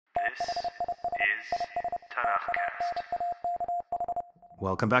This is Tanakhcast.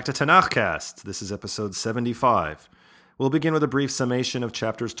 Welcome back to Tanakhcast. This is episode 75. We'll begin with a brief summation of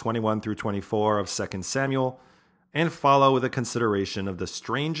chapters 21 through 24 of 2 Samuel, and follow with a consideration of the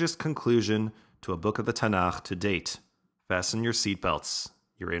strangest conclusion to a book of the Tanakh to date. Fasten your seatbelts.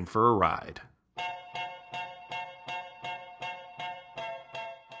 You're in for a ride.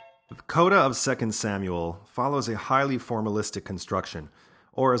 The coda of 2 Samuel follows a highly formalistic construction,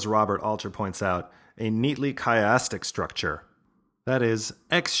 or as Robert Alter points out, a neatly chiastic structure. That is,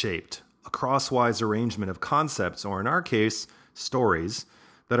 X-shaped, a crosswise arrangement of concepts, or in our case, stories,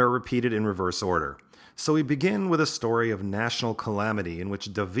 that are repeated in reverse order. So we begin with a story of national calamity in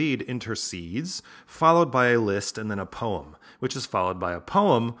which David intercedes, followed by a list and then a poem, which is followed by a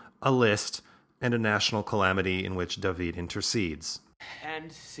poem, a list, and a national calamity in which David intercedes. And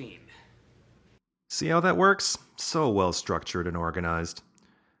scene. See how that works? So well structured and organized.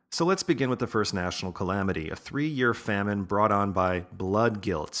 So let's begin with the first national calamity, a 3-year famine brought on by blood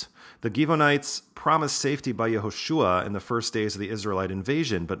guilt. The Givonites, promised safety by Yehoshua in the first days of the Israelite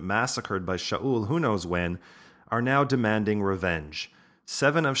invasion, but massacred by Shaul who knows when, are now demanding revenge.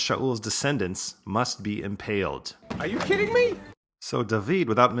 7 of Shaul's descendants must be impaled. Are you kidding me? So David,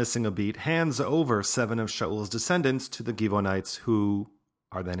 without missing a beat, hands over 7 of Shaul's descendants to the Givonites, who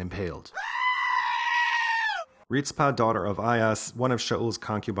are then impaled. Ritzpah, daughter of Ayas, one of Shaul's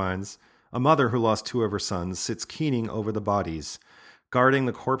concubines, a mother who lost 2 of her sons, sits keening over the bodies, guarding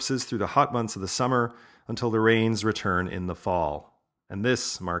the corpses through the hot months of the summer until the rains return in the fall. And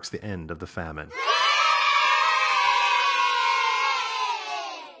this marks the end of the famine.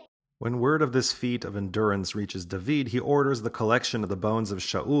 When word of this feat of endurance reaches David, he orders the collection of the bones of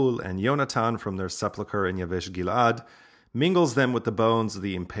Shaul and Yonatan from their sepulchre in Yavesh Gilad, mingles them with the bones of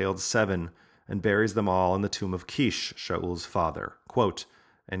the impaled 7, and buries them all in the tomb of Kish, Shaul's father. Quote,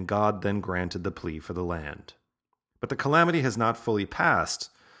 "And God then granted the plea for the land." But the calamity has not fully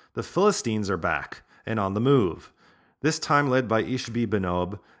passed. The Philistines are back and on the move, this time led by Ishbi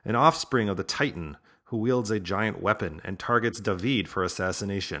Benob, an offspring of the Titan, who wields a giant weapon and targets David for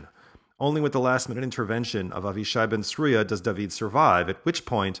assassination. Only with the last-minute intervention of Avishai ben Sruya does David survive, at which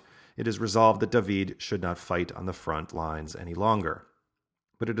point it is resolved that David should not fight on the front lines any longer.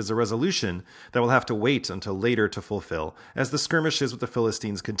 But it is a resolution that will have to wait until later to fulfill, as the skirmishes with the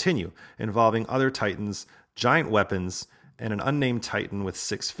Philistines continue, involving other titans, giant weapons, and an unnamed titan with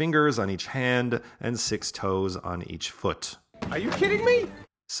 6 fingers on each hand and 6 toes on each foot. Are you kidding me?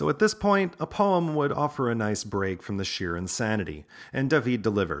 So at this point, a poem would offer a nice break from the sheer insanity, and David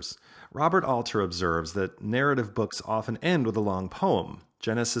delivers. Robert Alter observes that narrative books often end with a long poem.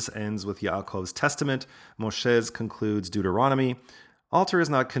 Genesis ends with Yaakov's testament, Moshe's concludes Deuteronomy. Alter is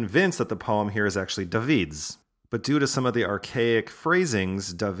not convinced that the poem here is actually David's, but due to some of the archaic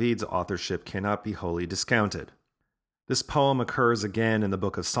phrasings, David's authorship cannot be wholly discounted. This poem occurs again in the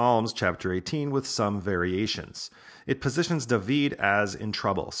book of Psalms, chapter 18, with some variations. It positions David as in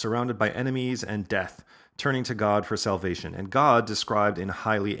trouble, surrounded by enemies and death, turning to God for salvation, and God, described in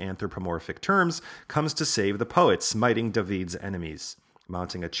highly anthropomorphic terms, comes to save the poet, smiting David's enemies.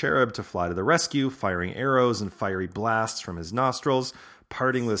 Mounting a cherub to fly to the rescue, firing arrows and fiery blasts from his nostrils,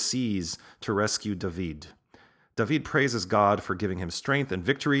 parting the seas to rescue David. David praises God for giving him strength and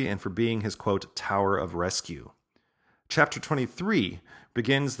victory and for being his, quote, tower of rescue. Chapter 23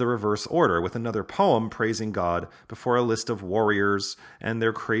 begins the reverse order with another poem praising God before a list of warriors and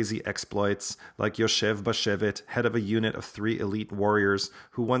their crazy exploits, like Yoshev Bashevet, head of a unit of 3 elite warriors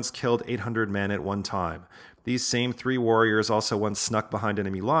who once killed 800 men at one time. These same 3 warriors also once snuck behind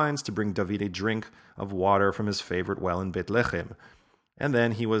enemy lines to bring David a drink of water from his favorite well in Bethlehem. And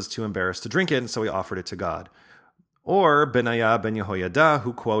then he was too embarrassed to drink it, so he offered it to God. Or Benaiah ben Yehoiada,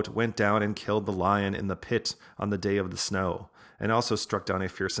 who, quote, went down and killed the lion in the pit on the day of the snow, and also struck down a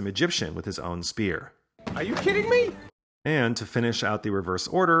fearsome Egyptian with his own spear. Are you kidding me? And to finish out the reverse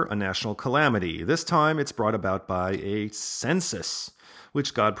order, a national calamity. This time it's brought about by a census,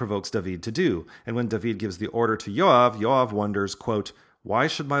 which God provokes David to do. And when David gives the order to Yoav, Yoav wonders, quote, "Why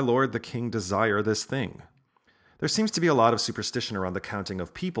should my lord the king desire this thing?" There seems to be a lot of superstition around the counting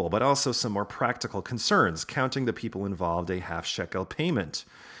of people, but also some more practical concerns. Counting the people involved a half-shekel payment,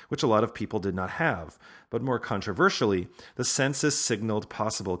 which a lot of people did not have. But more controversially, the census signaled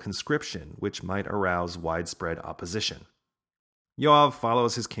possible conscription, which might arouse widespread opposition. Yoav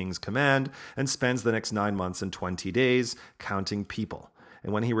follows his king's command and spends the next 9 months and 20 days counting people.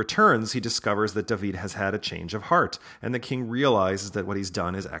 And when he returns, he discovers that David has had a change of heart, and the king realizes that what he's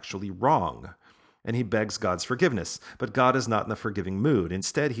done is actually wrong. and he begs God's forgiveness. But God is not in the forgiving mood.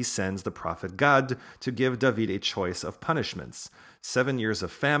 Instead, he sends the prophet Gad to give David a choice of punishments: 7 years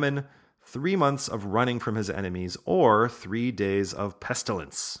of famine, 3 months of running from his enemies, or 3 days of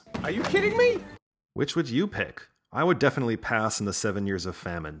pestilence. Are you kidding me? Which would you pick? I would definitely pass on the 7 years of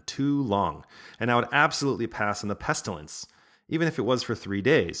famine. Too long. And I would absolutely pass on the pestilence, even if it was for 3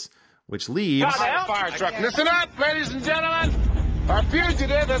 days, which leaves... Fire truck. Listen up, ladies and gentlemen. Our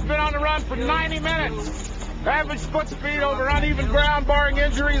fugitive has been on the run for 90 minutes. Average foot speed over uneven ground, barring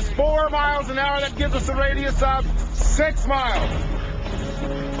injuries, 4 miles an hour. That gives us a radius of 6 miles.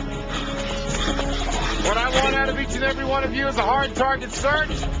 What I want out of each and every one of you is a hard target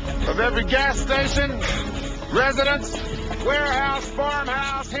search of every gas station, residence, warehouse,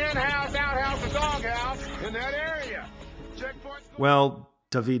 farmhouse, hen house, outhouse, and doghouse in that area. Checkpoints. Well,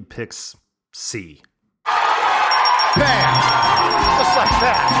 David picks C. Bam! Just like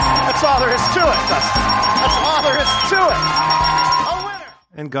that. That's all there is to it, Dustin. That's all there is to it. A winner!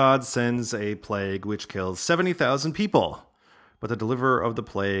 And God sends a plague which kills 70,000 people. But the deliverer of the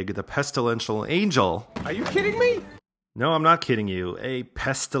plague, the pestilential angel... Are you kidding me? No, I'm not kidding you. A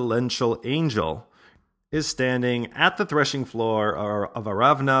pestilential angel is standing at the threshing floor of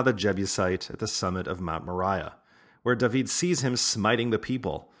Aravna the Jebusite at the summit of Mount Moriah, where David sees him smiting the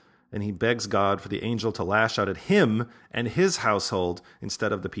people, and he begs God for the angel to lash out at him and his household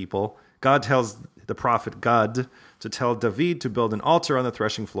instead of the people. God tells the prophet Gad to tell David to build an altar on the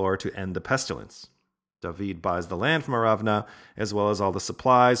threshing floor to end the pestilence. David buys the land from Aravna, as well as all the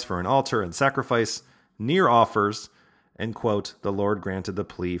supplies for an altar and sacrifice, near offers, and, quote, the Lord granted the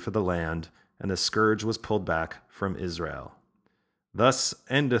plea for the land, and the scourge was pulled back from Israel. Thus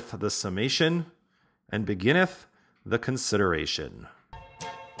endeth the summation, and beginneth the consideration.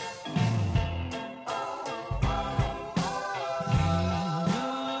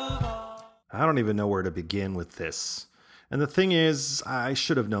 I don't even know where to begin with this. And the thing is, I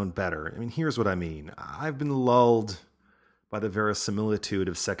should have known better. I mean, here's what I mean. I've been lulled by the verisimilitude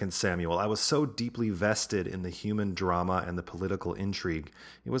of 2 Samuel. I was so deeply vested in the human drama and the political intrigue.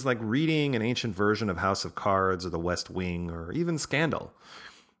 It was like reading an ancient version of House of Cards or The West Wing or even Scandal.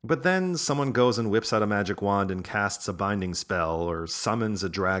 But then someone goes and whips out a magic wand and casts a binding spell or summons a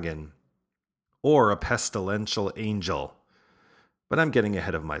dragon or a pestilential angel. But I'm getting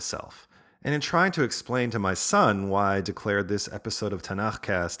ahead of myself. And in trying to explain to my son why I declared this episode of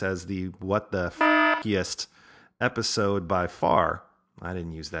Tanakhcast as the what the f***iest episode by far, I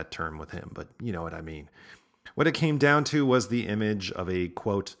didn't use that term with him, but you know what I mean. What it came down to was the image of a,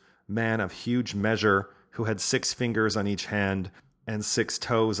 quote, man of huge measure who had 6 fingers on each hand and 6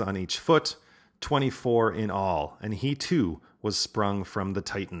 toes on each foot, 24 in all, and he too was sprung from the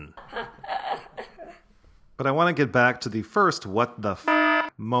Titan. But I want to get back to the first what the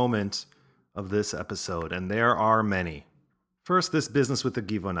f*** moment of this episode, and there are many. First, this business with the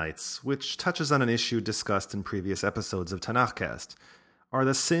Givonites, which touches on an issue discussed in previous episodes of Tanakhcast. Are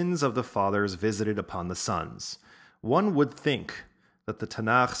the sins of the fathers visited upon the sons? One would think that the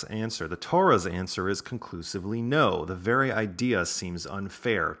Tanakh's answer, the Torah's answer, is conclusively no. The very idea seems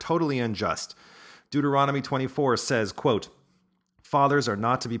unfair, totally unjust. Deuteronomy 24 says, quote, fathers are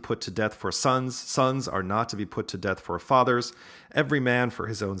not to be put to death for sons, sons are not to be put to death for fathers. Every man for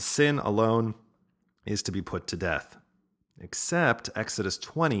his own sin alone is to be put to death. Except Exodus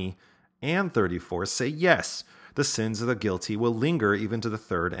 20 and 34 say yes, the sins of the guilty will linger even to the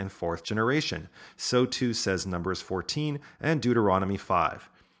 3rd and 4th generation. So too says Numbers 14 and Deuteronomy 5.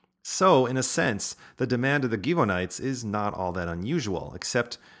 So, in a sense, the demand of the Givonites is not all that unusual,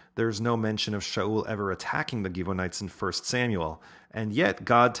 except there's no mention of Shaul ever attacking the Givonites in 1 Samuel, and yet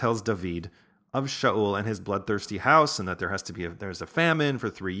God tells David of Shaul and his bloodthirsty house, and that there's a famine for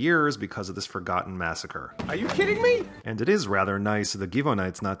 3 years because of this forgotten massacre. Are you kidding me? And it is rather nice of the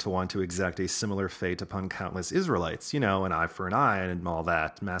Givonites not to want to exact a similar fate upon countless Israelites, an eye for an eye and all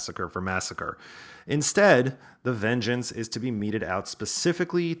that, massacre for massacre. Instead, the vengeance is to be meted out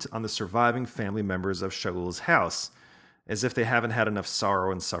specifically on the surviving family members of Shaul's house, as if they haven't had enough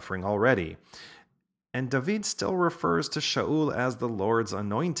sorrow and suffering already. And David still refers to Shaul as the Lord's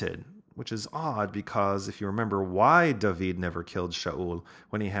anointed, which is odd because if you remember why David never killed Shaul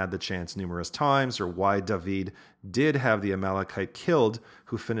when he had the chance numerous times, or why David did have the Amalekite killed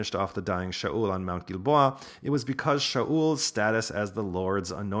who finished off the dying Shaul on Mount Gilboa, it was because Shaul's status as the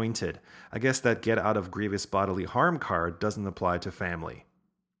Lord's anointed. I guess that get out of grievous bodily harm card doesn't apply to family.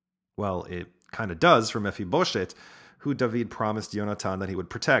 Well, it kind of does for Mephibosheth, who David promised Jonathan that he would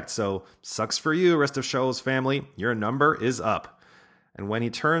protect. So, sucks for you, rest of Shaul's family. Your number is up. And when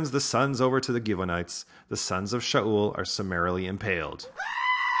he turns the sons over to the Givonites, the sons of Shaul are summarily impaled.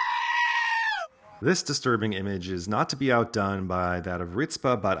 This disturbing image is not to be outdone by that of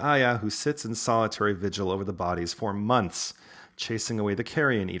Ritzpah bat Aya, who sits in solitary vigil over the bodies for months, chasing away the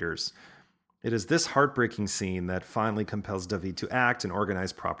carrion eaters. It is this heartbreaking scene that finally compels David to act and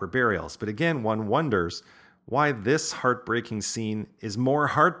organize proper burials. But again, one wonders why this heartbreaking scene is more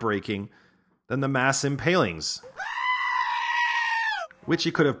heartbreaking than the mass impalings, which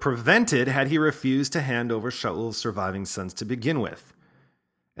he could have prevented had he refused to hand over Shaul's surviving sons to begin with.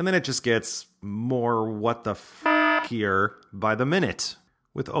 And then it just gets more what the f***ier by the minute,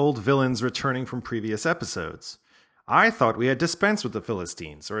 with old villains returning from previous episodes. I thought we had dispensed with the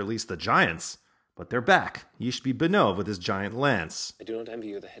Philistines, or at least the giants, but they're back. Yishbi B'nov with his giant lance. I do not envy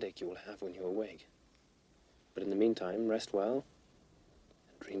you the headache you will have when you awake. But in the meantime, rest well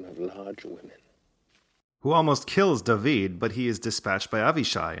and dream of large women. Who almost kills David, but he is dispatched by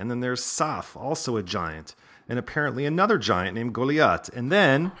Avishai. And then there's Saf, also a giant, and apparently another giant named Goliath. And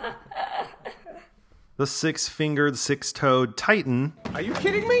then the six-fingered, six-toed Titan. Are you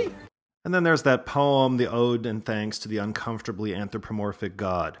kidding me? And then there's that poem, the ode and thanks to the uncomfortably anthropomorphic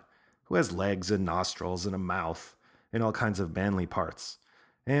god, who has legs and nostrils and a mouth and all kinds of manly parts,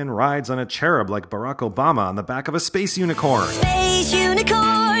 and rides on a cherub like Barack Obama on the back of a space unicorn. Space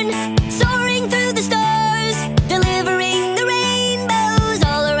unicorn, soaring through the stars, delivering the rainbows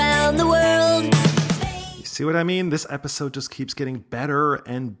all around the world. You see what I mean? This episode just keeps getting better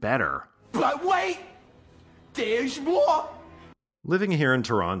and better. But wait, there's more. Living here in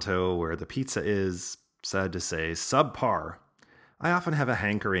Toronto, where the pizza is, sad to say, subpar, I often have a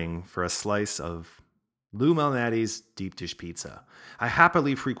hankering for a slice of Lou Malnati's deep dish pizza. I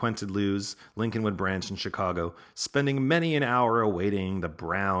happily frequented Lou's, Lincolnwood branch in Chicago, spending many an hour awaiting the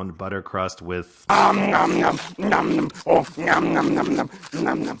browned butter crust with...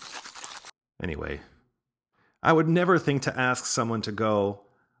 Anyway, I would never think to ask someone to go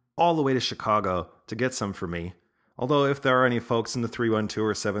all the way to Chicago to get some for me. Although if there are any folks in the 312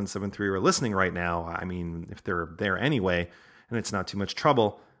 or 773 who are listening right now, I mean, if they're there anyway, and it's not too much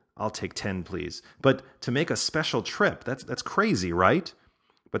trouble, I'll take 10, please. But to make a special trip, that's crazy, right?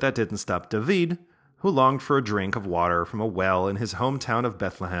 But that didn't stop David, who longed for a drink of water from a well in his hometown of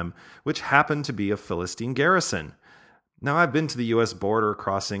Bethlehem, which happened to be a Philistine garrison. Now, I've been to the U.S. border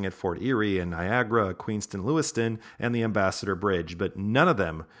crossing at Fort Erie and Niagara, Queenston, Lewiston, and the Ambassador Bridge, but none of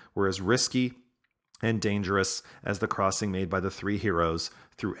them were as risky and dangerous as the crossing made by the three heroes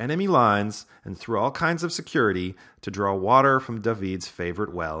through enemy lines and through all kinds of security to draw water from David's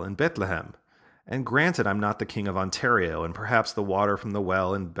favorite well in Bethlehem. And granted, I'm not the king of Ontario, and perhaps the water from the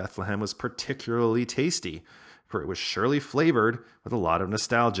well in Bethlehem was particularly tasty, for it was surely flavored with a lot of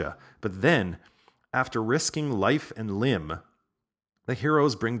nostalgia. But then, after risking life and limb, the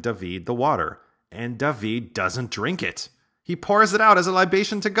heroes bring David the water, and David doesn't drink it. He pours it out as a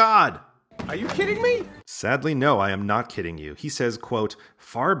libation to God. Are you kidding me? Sadly, no, I am not kidding you. He says, quote,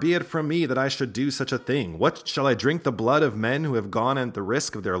 "Far be it from me that I should do such a thing. What, shall I drink the blood of men who have gone at the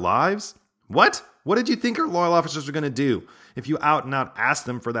risk of their lives?" What? What did you think our loyal officers were going to do if you out and out asked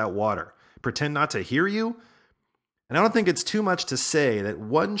them for that water? Pretend not to hear you? And I don't think it's too much to say that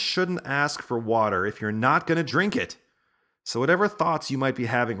one shouldn't ask for water if you're not going to drink it. So whatever thoughts you might be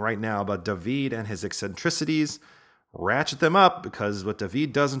having right now about David and his eccentricities, ratchet them up, because what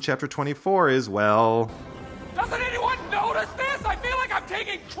David does in chapter 24 is, well... Doesn't anyone notice this? I feel like I'm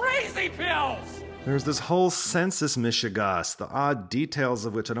taking crazy pills. There's this whole census mishigas, the odd details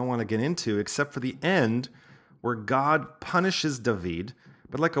of which I don't want to get into, except for the end, where God punishes David,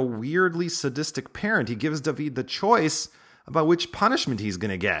 but like a weirdly sadistic parent, he gives David the choice about which punishment he's going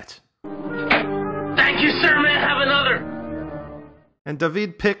to get. Thank you, sir. May I have another? And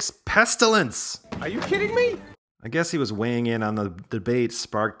David picks pestilence. Are you kidding me? I guess he was weighing in on the debate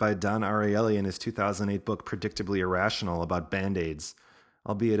sparked by Don Ariely in his 2008 book Predictably Irrational about Band-Aids,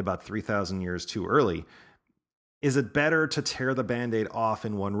 albeit about 3,000 years too early. Is it better to tear the Band-Aid off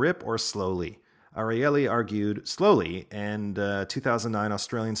in one rip or slowly? Ariely argued slowly, and a 2009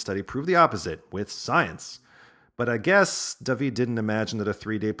 Australian study proved the opposite with science. But I guess David didn't imagine that a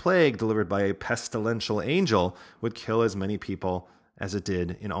 3-day plague delivered by a pestilential angel would kill as many people as it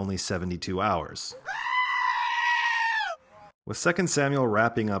did in only 72 hours. With 2 Samuel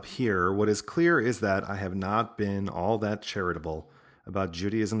wrapping up here, what is clear is that I have not been all that charitable about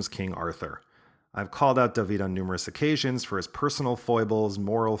Judaism's King Arthur. I've called out David on numerous occasions for his personal foibles,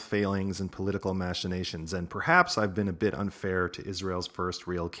 moral failings, and political machinations, and perhaps I've been a bit unfair to Israel's first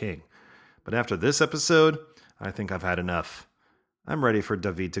real king. But after this episode, I think I've had enough. I'm ready for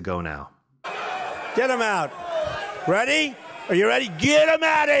David to go now. Get him out. Ready? Are you ready? Get him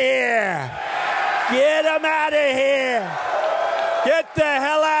out of here! Get him out of here! Get the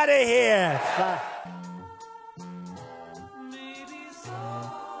hell out of here!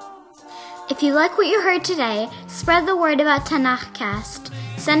 If you like what you heard today, spread the word about TanachCast.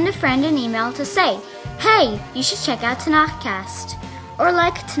 Send a friend an email to say, "Hey, you should check out TanachCast." Or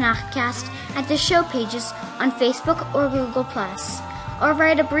like TanachCast at the show pages on Facebook or Google+. Or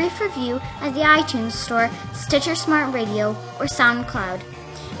write a brief review at the iTunes Store, Stitcher Smart Radio, or SoundCloud.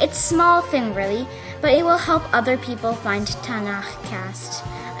 It's a small thing really, but it will help other people find TanachCast.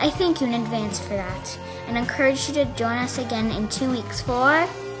 I thank you in advance for that, and encourage you to join us again in 2 weeks for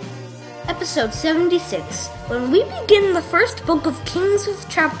Episode 76, when we begin the first book of Kings with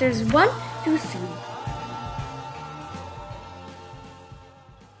chapters 1 through 3.